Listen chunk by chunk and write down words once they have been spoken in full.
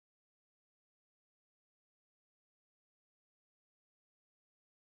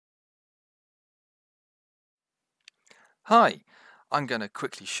Hi, I'm going to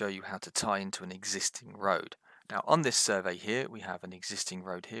quickly show you how to tie into an existing road. Now on this survey here we have an existing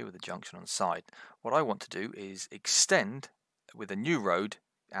road here with a junction on the side. What I want to do is extend with a new road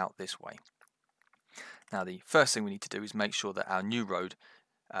out this way. Now the first thing we need to do is make sure that our new road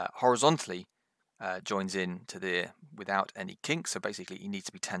horizontally joins in to there without any kinks, so basically it needs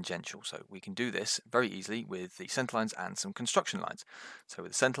to be tangential. So we can do this very easily with the center lines and some construction lines. So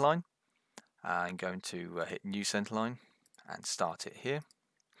with the center line, I'm going to hit new center line and start it here.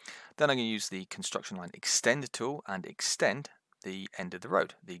 Then I'm going to use the construction line extend tool and extend the end of the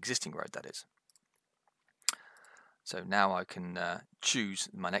road, the existing road that is. So now I can choose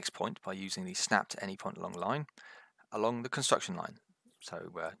my next point by using the snap to any point along the line along the construction line. So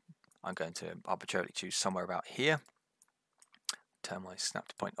I'm going to arbitrarily choose somewhere about here, turn my snap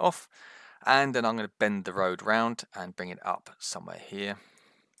to point off, and then I'm going to bend the road round and bring it up somewhere here,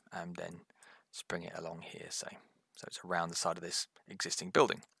 and then just bring it along here, say. So it's around the side of this existing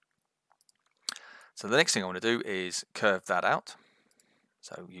building. So the next thing I want to do is curve that out.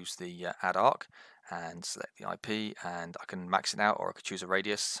 So use the add arc and select the IP, and I can max it out or I could choose a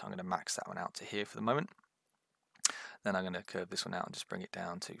radius. I'm going to max that one out to here for the moment. Then I'm going to curve this one out and just bring it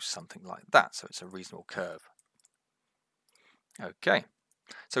down to something like that, so it's a reasonable curve. Okay,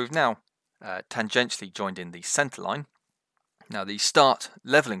 so we've now tangentially joined in the center line. Now the start,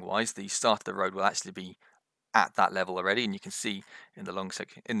 leveling wise, the start of the road will actually be at that level already, and you can see in the long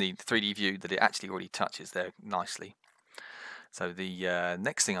section in the 3D view that it actually already touches there nicely. So the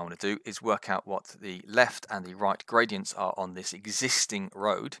next thing I want to do is work out what the left and the right gradients are on this existing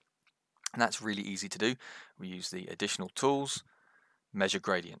road. And that's really easy to do. We use the additional tools, measure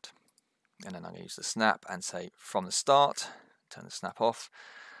gradient. And then I'm going to use the snap and say from the start, turn the snap off.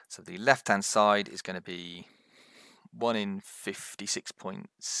 So the left hand side is going to be 1 in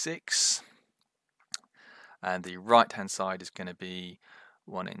 56.6. And the right hand side is going to be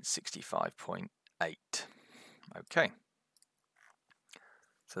 1 in 65.8. Okay.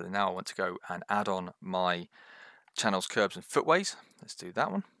 So now I want to go and add on my channels, curbs and footways. Let's do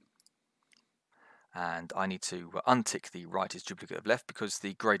that one. And I need to untick the right is duplicate of left because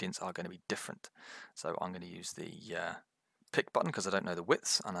the gradients are going to be different. So I'm going to use the pick button because I don't know the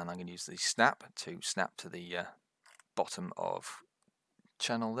widths, and then I'm going to use the snap to the bottom of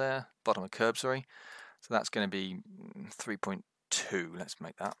channel there, bottom of curb, sorry. So that's going to be 3.2, let's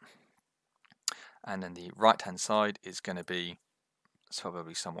make that. And then the right hand side is going to be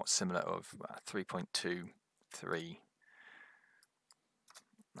probably somewhat similar of 3.23.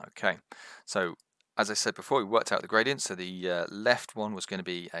 Okay, so as I said before, we worked out the gradient. So the left one was going to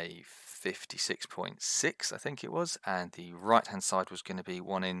be a 56.6, I think it was, and the right hand side was going to be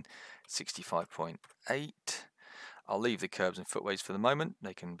 1 in 65.8. I'll leave the curbs and footways for the moment,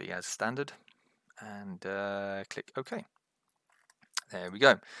 they can be as standard, and click OK. There we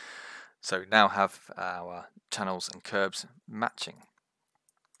go. So now have our channels and curbs matching.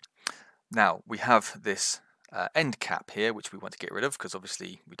 Now we have this end cap here, which we want to get rid of because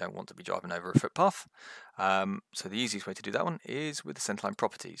obviously we don't want to be driving over a footpath. So the easiest way to do that one is with the centerline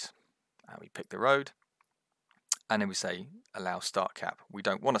properties. We pick the road and then we say allow start cap. We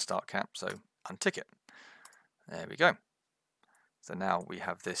don't want a start cap, so untick it. There we go. So now we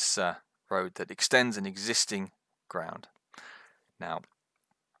have this road that extends an existing ground. Now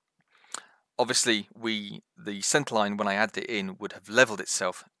obviously the centerline, when I added it in, would have leveled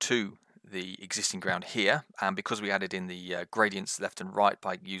itself to the existing ground here, and because we added in the gradients left and right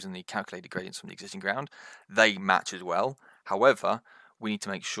by using the calculated gradients from the existing ground, they match as well. However, we need to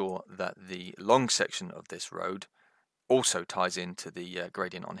make sure that the long section of this road also ties into the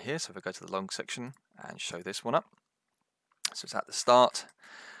gradient on here. So if I go to the long section and show this one up, so it's at the start.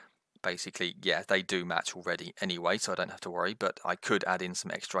 Basically, yeah, they do match already anyway, so I don't have to worry, but I could add in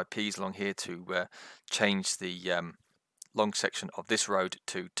some extra IPs along here to change the long section of this road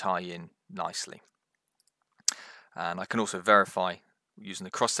to tie in nicely. And I can also verify using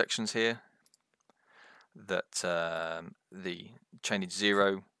the cross sections here that the chainage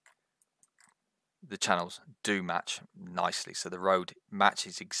 0, the channels do match nicely, so the road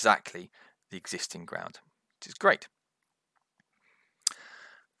matches exactly the existing ground, which is great.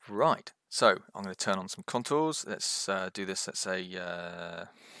 Right, so I'm going to turn on some contours. Let's do this, let's say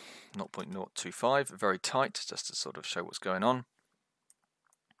 0.025, very tight, just to sort of show what's going on.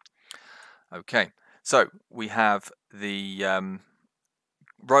 Okay, so we have the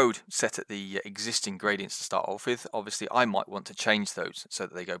road set at the existing gradients to start off with. Obviously I might want to change those so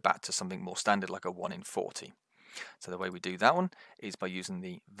that they go back to something more standard like a 1 in 40. So the way we do that one is by using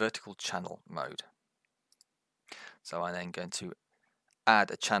the vertical channel mode. So I'm then going to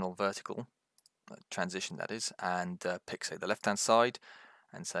add a channel vertical transition that is, and pick, say, the left-hand side,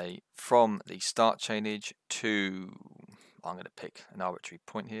 and say from the start chainage to, I'm going to pick an arbitrary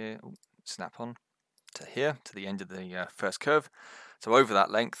point here, snap on, to here, to the end of the first curve. So over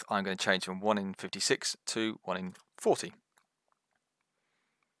that length, I'm going to change from 1 in 56 to 1 in 40.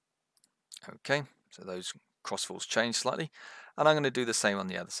 Okay, so those crossfalls change slightly, and I'm going to do the same on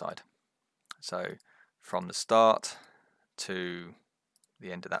the other side. So from the start to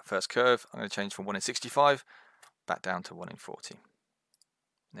the end of that first curve, I'm going to change from 1 in 65 back down to 1 in 40.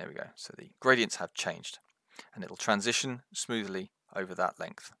 There we go. So the gradients have changed, and it'll transition smoothly over that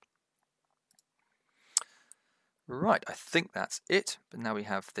length. Right, I think that's it. But now we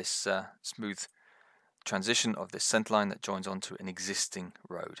have this smooth transition of this centerline that joins onto an existing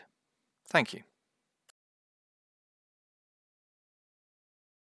road. Thank you.